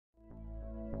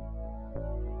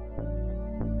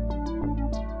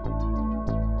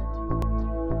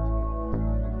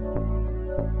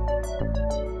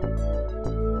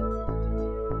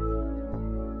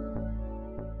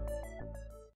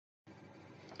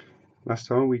Last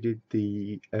time we did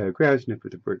the grouting up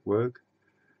of the brickwork,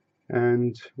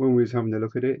 and when we was having a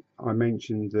look at it, I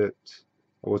mentioned that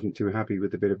I wasn't too happy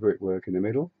with the bit of brickwork in the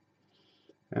middle,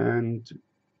 and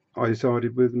I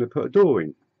decided we're going to put a door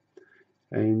in.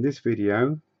 And in this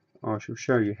video I shall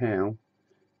show you how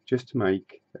just to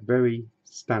make a very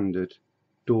standard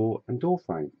door and door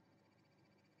frame.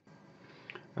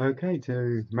 Okay,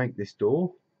 to make this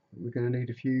door we're going to need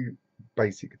a few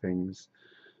basic things.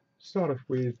 To start off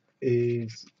with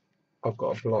is I've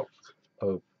got a block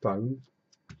of foam.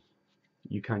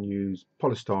 You can use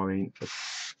polystyrene as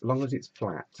long as it's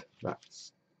flat.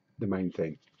 That's the main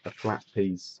thing, a flat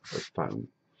piece of foam.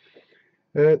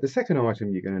 The second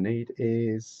item you're going to need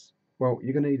is, well,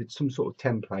 you're going to need some sort of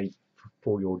template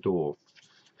for your door.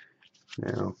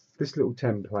 Now this little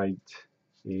template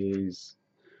is,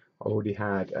 I already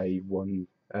had a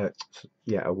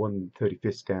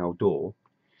 1/35 scale door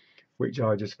which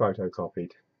I just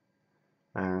photocopied,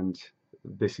 and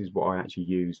this is what I actually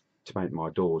used to make my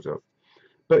doors up.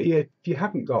 But yeah, if you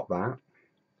haven't got that,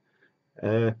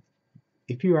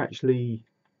 if you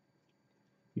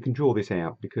can draw this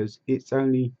out, because it's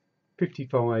only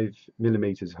 55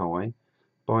 millimeters high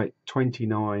by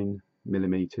 29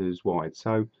 millimeters wide,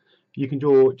 so you can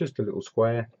draw just a little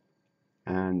square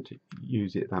and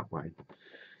use it that way.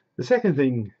 The second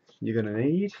thing you're going to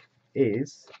need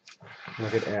is, I'll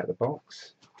get it out of the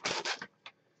box,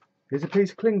 is a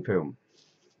piece of cling film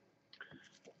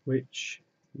which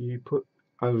you put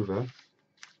over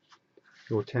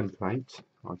your template.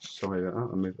 I'll just sorry that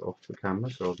I'll move it off the camera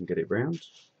so I can get it round.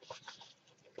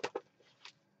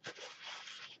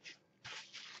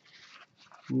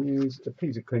 Use a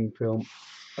piece of cling film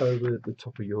over the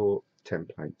top of your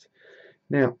template.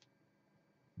 Now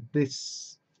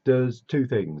this does two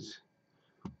things.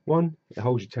 One, it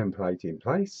holds your template in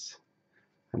place,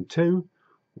 and two,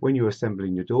 when you're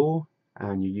assembling your door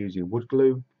and you're using wood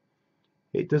glue,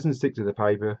 it doesn't stick to the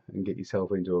paper and get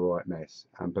yourself into a right mess.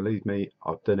 And believe me,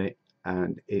 I've done it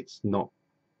and it's not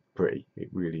pretty, it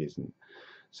really isn't.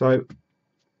 So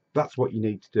that's what you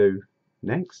need to do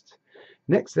next.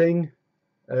 Next thing,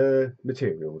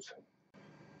 materials.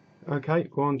 Okay,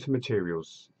 go on to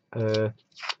materials.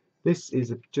 This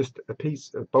is just a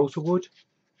piece of balsa wood,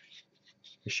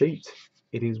 a sheet.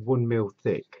 It is 1 mil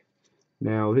thick.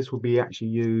 Now this will be actually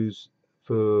used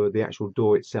for the actual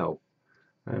door itself,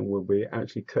 and we'll be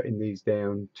actually cutting these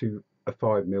down to a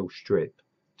 5 mil strip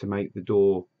to make the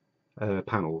door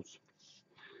panels.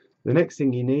 The next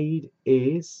thing you need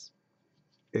is,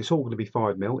 it's all going to be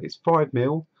 5 mil. It's 5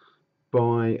 mil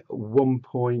by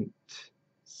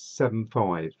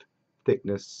 1.75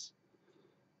 thickness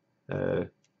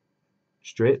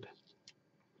strip,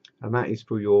 and that is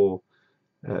for your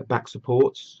back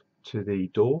supports to the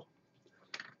door.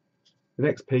 The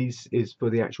next piece is for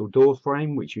the actual door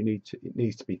frame, which it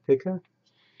needs to be thicker,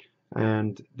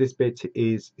 and this bit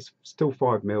is still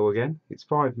 5 mil again. It's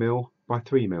 5 mil by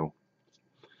 3 mil.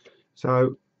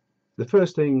 So the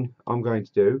first thing I'm going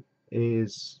to do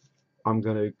is I'm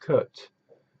going to cut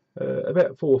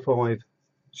about 4 or 5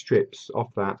 strips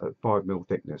off that at 5 mil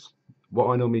thickness. What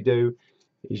I normally do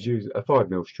is use a 5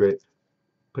 mil strip,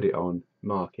 put it on,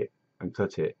 mark it and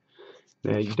cut it.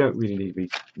 Now you don't really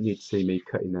need to see me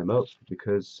cutting them up,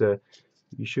 because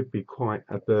you should be quite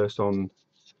averse on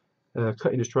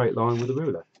cutting a straight line with a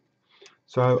ruler.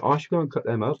 So I should go and cut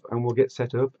them up and we'll get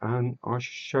set up and I shall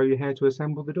show you how to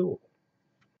assemble the door.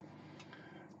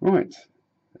 Right,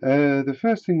 the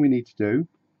first thing we need to do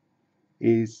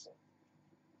is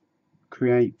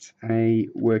create a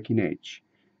working edge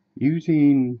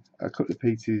using a couple of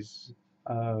pieces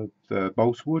of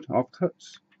balsa wood I've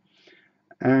cut,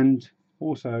 and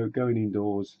also going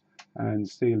indoors and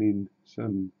stealing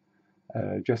some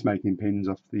dressmaking pins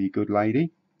off the good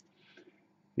lady,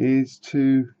 is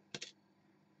to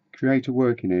create a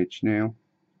working edge. Now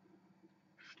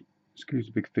excuse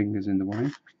the big fingers in the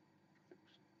way,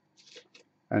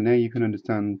 and now you can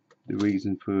understand the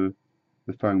reason for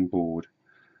the foam board.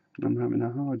 I'm having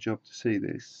a hard job to see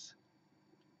this.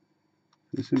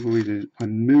 The simple reason is I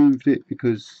moved it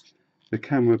because the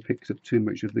camera picks up too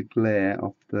much of the glare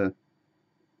off the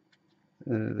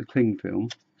cling film,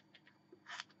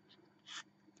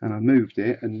 and I moved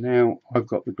it, and now I've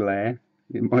got the glare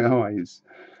in my eyes,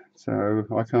 so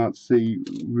I can't see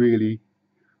really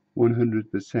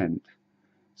 100%.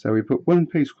 So we put one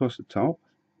piece across the top,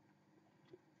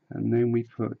 and then we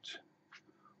put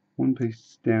one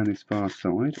piece down this far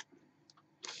side.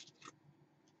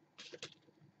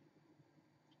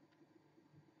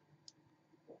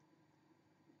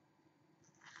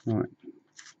 Right,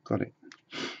 got it.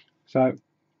 So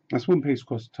That's one piece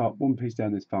across the top, one piece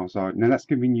down this far side. Now that's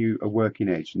giving you a working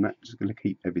edge, and that's going to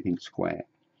keep everything square.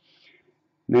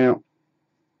 Now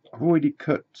I've already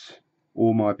cut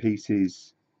all my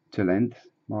pieces to length,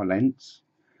 my lengths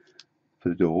for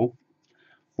the door.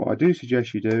 What I do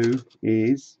suggest you do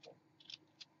is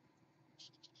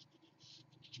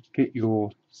get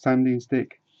your sanding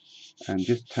stick and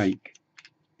just take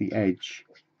the edge,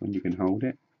 when you can hold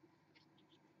it,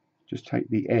 just take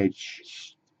the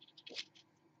edge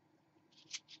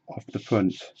off the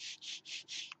front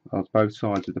of both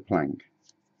sides of the plank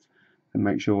and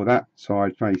make sure that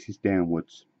side faces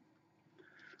downwards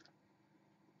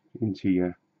into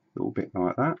your little bit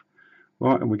like that.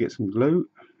 Right, and we get some glue.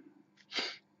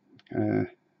 I'm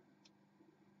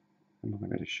not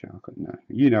going to get a shark. No,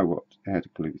 you know how to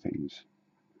glue things.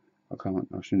 I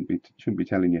shouldn't be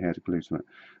telling you how to glue something.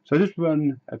 So just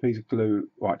run a piece of glue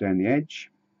right down the edge,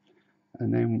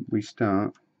 and then we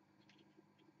start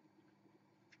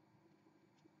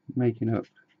making up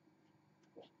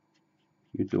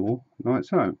your door like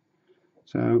so.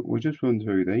 So we'll just run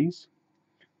through these.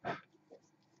 Got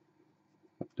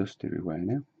dust everywhere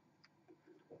now.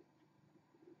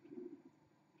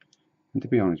 And to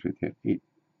be honest with you, it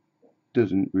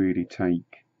doesn't really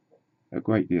take a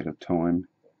great deal of time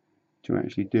to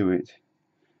actually do it.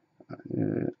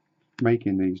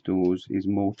 Making these doors is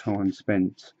more time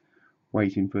spent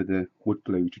waiting for the wood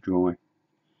glue to dry.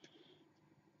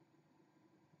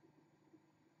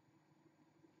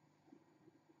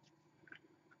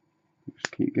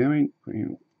 Just keep going,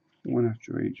 putting one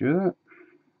after each other.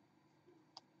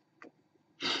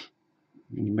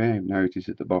 You may have noticed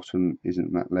that the bottom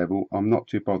isn't that level. I'm not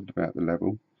too bothered about the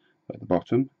level at the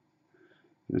bottom.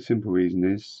 The simple reason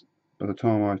is, by the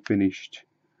time I've finished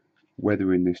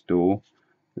weathering this door,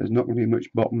 there's not going to be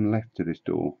much bottom left to this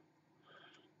door,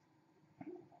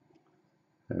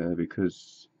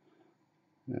 because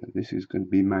this is going to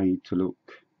be made to look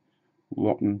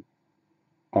rotten,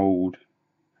 old,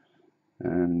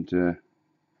 and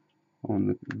on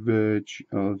the verge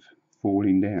of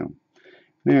falling down.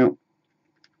 Now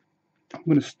I'm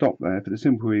going to stop there for the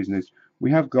simple reason is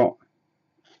we have got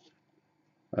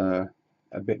a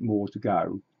bit more to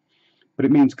go, but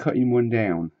it means cutting one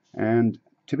down. And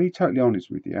to be totally honest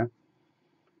with you,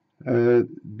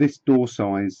 this door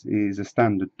size is a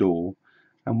standard door,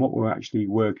 and what we're actually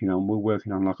working on, we're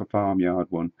working on like a farmyard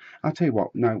one. I'll tell you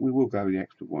what, no, we will go with the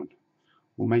extra one.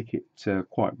 We'll make it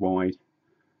quite wide,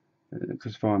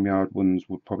 because farmyard ones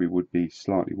would be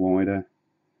slightly wider,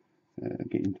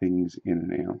 getting things in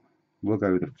and out. We'll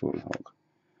go with a full hog.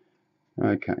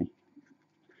 Okay,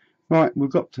 right,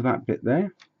 we've got to that bit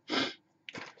there.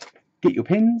 Get your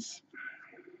pins,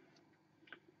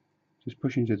 just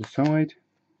push into the side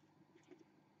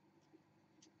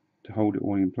to hold it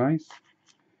all in place.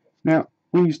 Now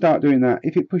when you start doing that,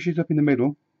 if it pushes up in the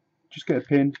middle, just get a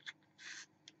pin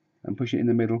and push it in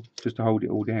the middle just to hold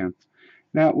it all down.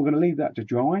 Now we're going to leave that to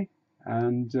dry,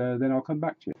 and then I'll come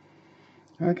back to you.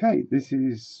 Okay, this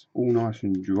is all nice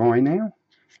and dry now,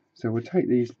 so we'll take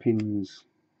these pins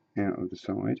out of the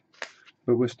side,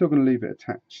 but we're still going to leave it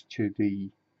attached to the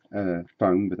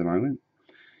foam for the moment.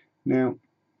 Now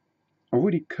I've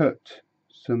already cut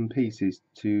some pieces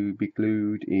to be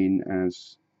glued in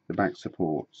as the back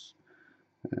supports.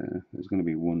 There's going to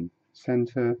be one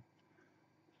centre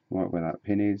right where that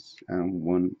pin is, and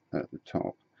one at the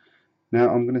top. Now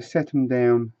I'm going to set them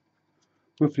down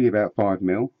roughly about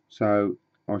 5mm, so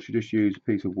I should just use a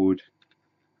piece of wood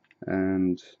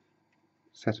and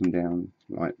set them down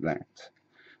like that.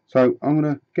 So I'm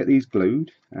going to get these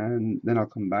glued, and then I'll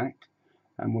come back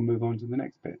and we'll move on to the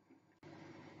next bit.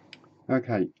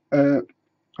 Okay,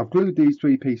 I've glued these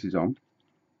 3 pieces on,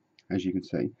 as you can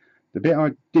see. The bit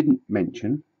I didn't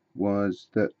mention was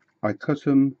that I cut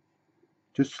them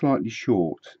just slightly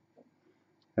short,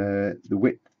 the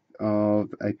width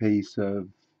of a piece of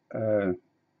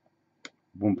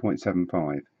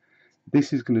 1.75.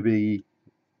 This is going to be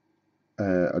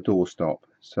a door stop,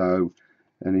 so,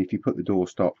 and if you put the door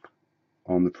stop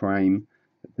on the frame,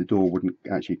 the door wouldn't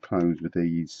actually close with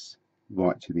these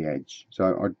right to the edge.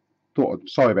 So I thought,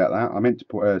 sorry about that, I meant to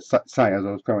put say as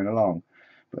I was going along,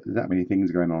 but there's that many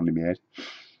things going on in my head.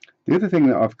 The other thing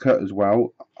that I've cut as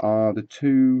well are the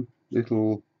 2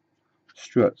 little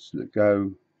struts that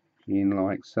go in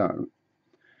like so,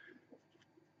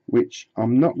 which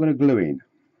I'm not going to glue in,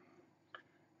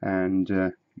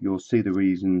 and you'll see the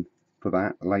reason for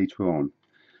that later on.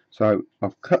 So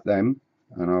I've cut them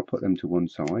and I'll put them to one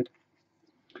side,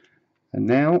 and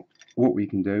now what we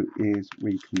can do is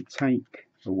we can take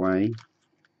away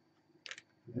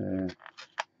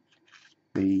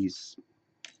these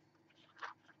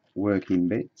working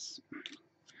bits,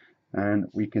 and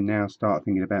we can now start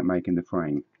thinking about making the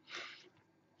frame.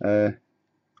 I've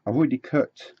already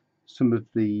cut some of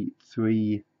the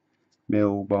 3mm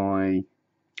by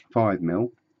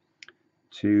 5mm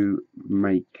to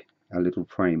make a little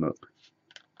frame up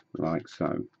like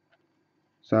so.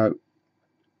 So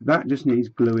that just needs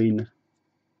gluing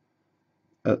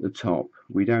at the top.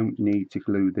 We don't need to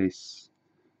glue this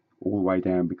all the way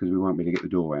down because we won't be able to get the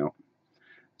door out.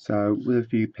 So with a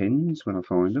few pins when I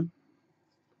find them,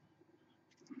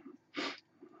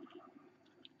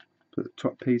 put the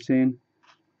top piece in,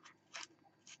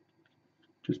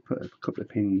 just put a couple of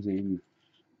pins in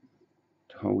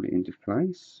to hold it into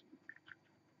place.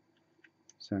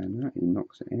 Saying that, he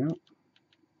knocks it out.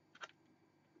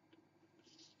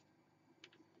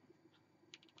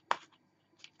 A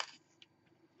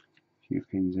few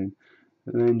pins in,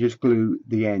 and then just glue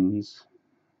the ends.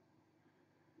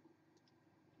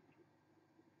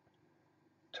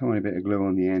 Tiny bit of glue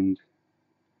on the end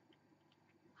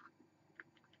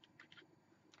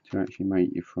to actually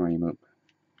make your frame up.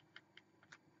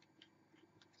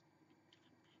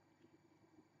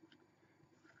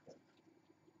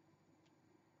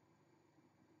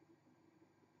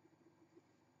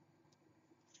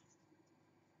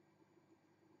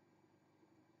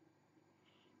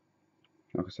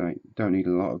 Like I say, don't need a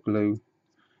lot of glue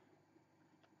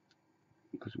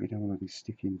because we don't want to be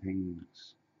sticking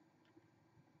things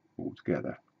all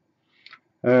together.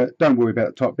 Don't worry about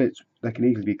the top bits, they can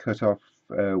easily be cut off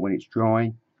when it's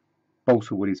dry.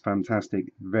 Balsa wood is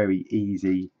fantastic, very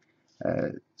easy,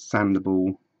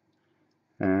 sandable,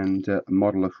 and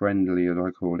modeler friendly, as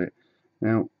I call it.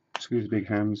 Now, excuse the big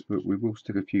hands, but we will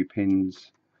stick a few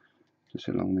pins just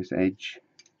along this edge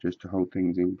just to hold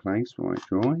things in place while it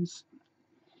dries.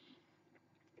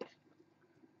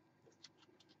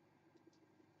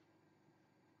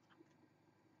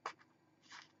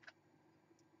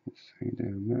 Let's go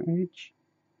down that edge,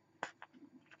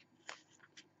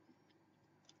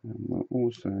 and we'll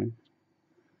also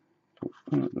put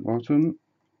one at the bottom,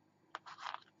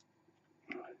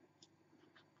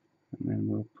 and then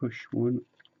we'll push one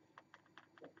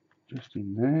just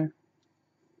in there,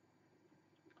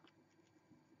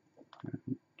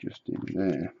 and just in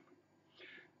there.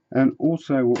 And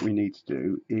also what we need to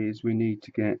do is we need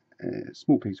to get a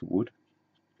small piece of wood,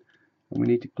 and we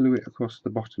need to glue it across the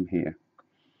bottom here,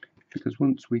 because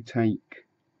once we take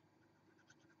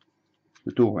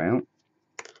the door out,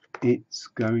 it's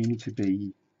going to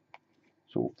be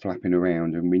sort of flapping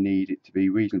around, and we need it to be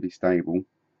reasonably stable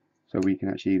so we can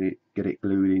actually get it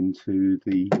glued into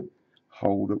the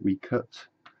hole that we cut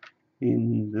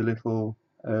in the little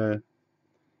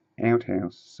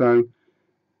outhouse. So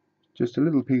just a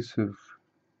little piece of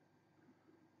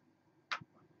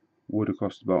wood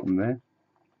across the bottom there,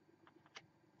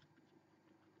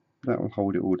 that will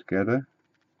hold it all together,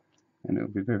 and it'll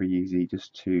be very easy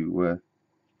just to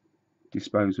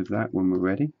dispose of that when we're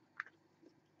ready.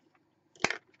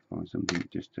 Find something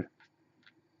just to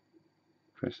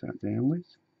press that down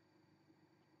with.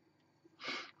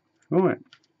 Right,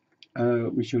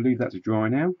 we shall leave that to dry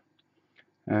now,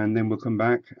 and then we'll come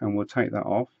back and we'll take that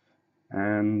off,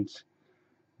 and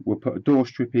we'll put a door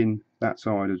strip in that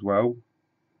side as well,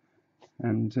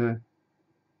 and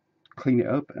clean it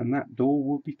up, and that door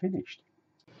will be finished.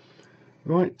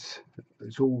 Right,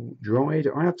 it's all dried.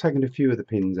 I have taken a few of the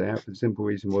pins out. The simple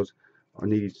reason was I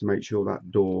needed to make sure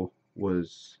that door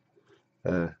was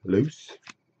loose.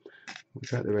 We'll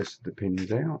take the rest of the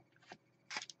pins out.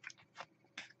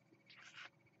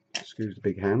 Excuse the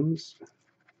big hands.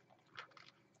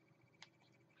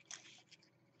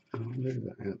 I'll move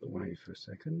that out of the way for a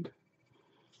second.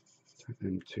 Take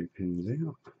them 2 pins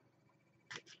out.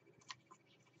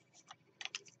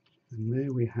 And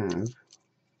there we have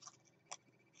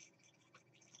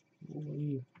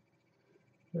a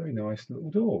very nice little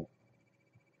door.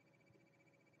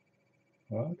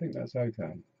 Well, I think that's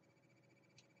okay.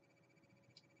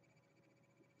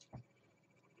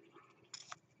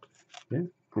 Yeah,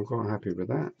 I'm quite happy with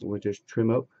that. We'll just trim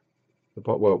up the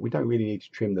bottom. Well, we don't really need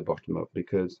to trim the bottom up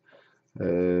because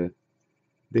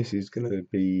this is going to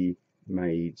be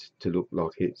made to look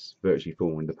like it's virtually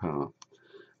falling apart.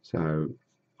 So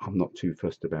I'm not too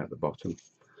fussed about the bottom.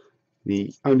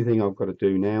 The only thing I've got to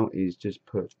do now is just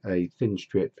put a thin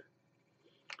strip,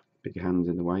 big hands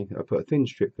in the way, I put a thin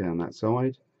strip down that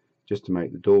side just to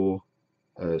make the door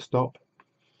stop,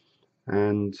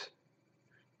 and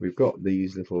we've got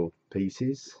these little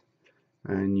pieces,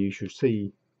 and you should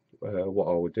see what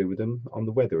I will do with them on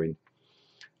the weathering,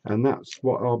 and that's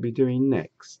what I'll be doing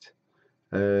next.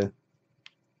 I'll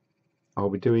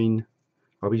be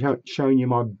showing you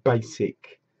my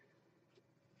basic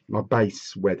my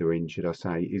base weathering, should I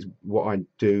say, is what I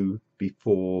do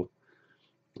before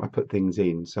I put things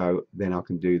in, so then I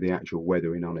can do the actual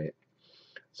weathering on it.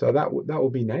 So that will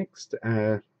be next.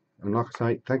 And like I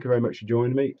say, thank you very much for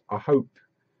joining me. I hope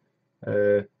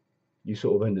you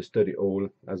sort of understood it all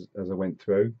as I went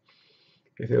through.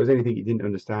 If there was anything you didn't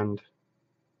understand,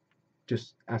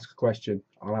 just ask a question,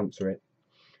 I'll answer it.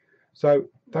 So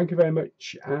thank you very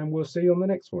much, and we'll see you on the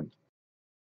next one.